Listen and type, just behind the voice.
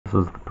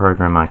This is the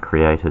program I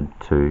created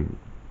to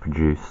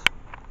produce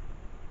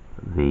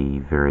the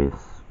various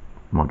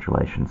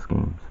modulation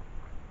schemes.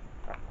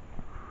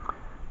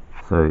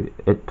 So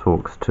it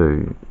talks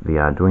to the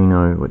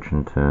Arduino, which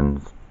in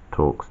turn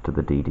talks to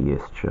the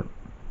DDS chip.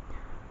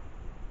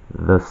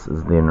 This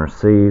is then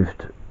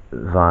received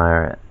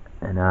via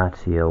an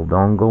RTL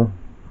dongle,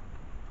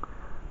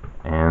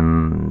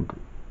 and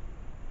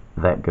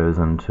that goes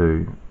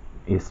into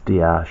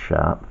SDR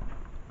sharp,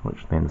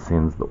 which then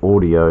sends the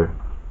audio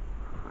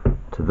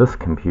to this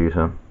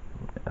computer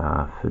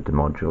for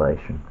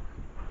demodulation.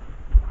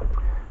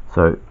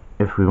 So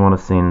if we want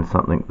to send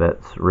something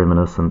that's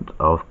reminiscent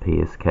of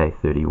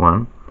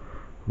PSK31,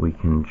 we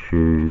can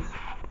choose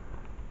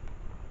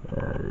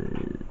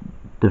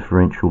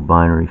differential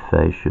binary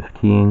phase shift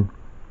keying,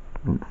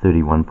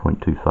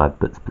 31.25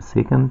 bits per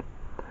second,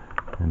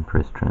 and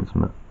press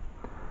transmit.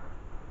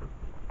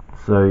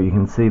 So you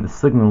can see the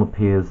signal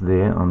appears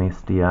there on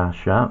SDR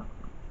sharp,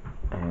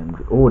 and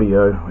the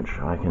audio, which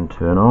I can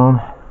turn on,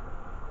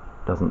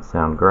 doesn't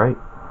sound great,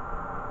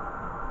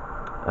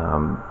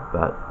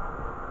 but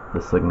the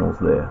signal's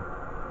there.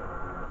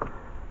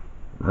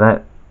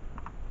 That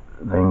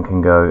then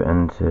can go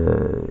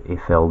into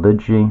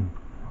FLDigi,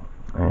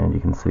 and you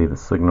can see the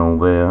signal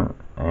there,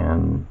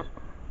 and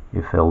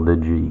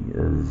FLDigi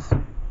is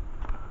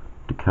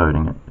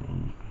decoding it.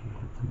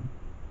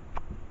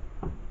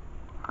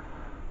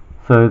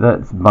 So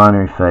that's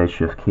binary phase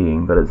shift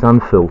keying, but it's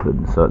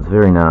unfiltered, so it's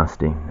very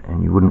nasty,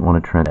 and you wouldn't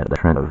want to transmit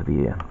that over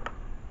the air.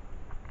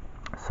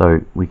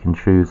 So we can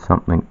choose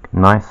something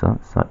nicer,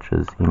 such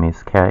as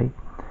MSK,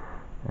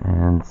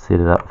 and set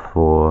it up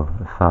for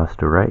a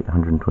faster rate,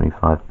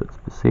 125 bits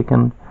per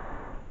second,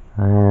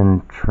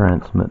 and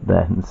transmit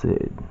that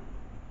instead.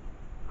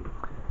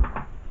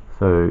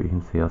 So you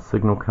can see our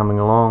signal coming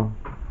along,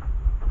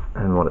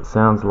 and what it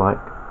sounds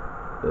like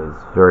is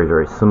very,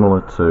 very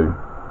similar to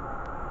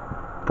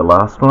the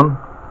last one,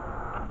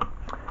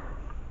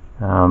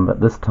 but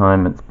this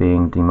time it's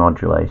being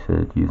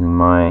demodulated using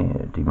my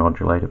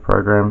demodulator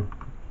program.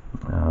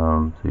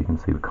 So you can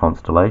see the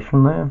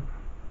constellation there.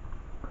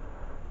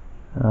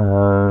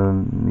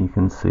 You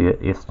can see it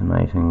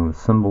estimating the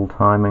symbol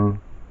timing.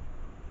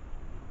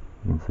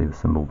 You can see the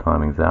symbol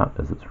timing's out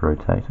as it's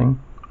rotating,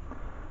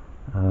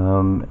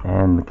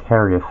 and the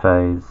carrier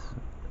phase,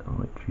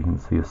 which you can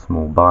see a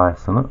small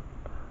bias in it,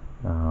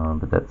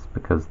 but that's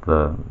because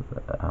the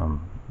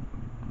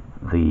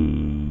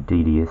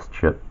DDS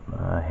chip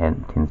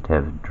tends to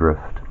have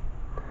drift,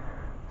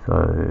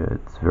 so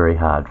it's very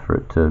hard for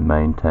it to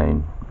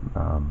maintain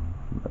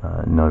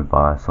no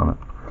bias on it.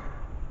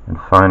 And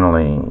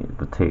finally,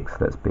 the text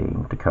that's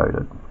being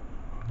decoded.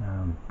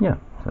 Yeah,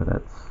 so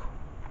that's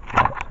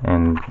that.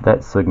 And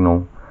that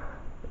signal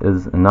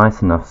is a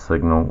nice enough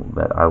signal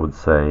that I would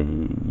say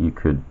you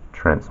could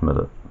transmit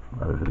it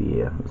over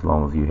the air as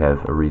long as you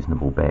have a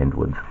reasonable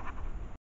bandwidth.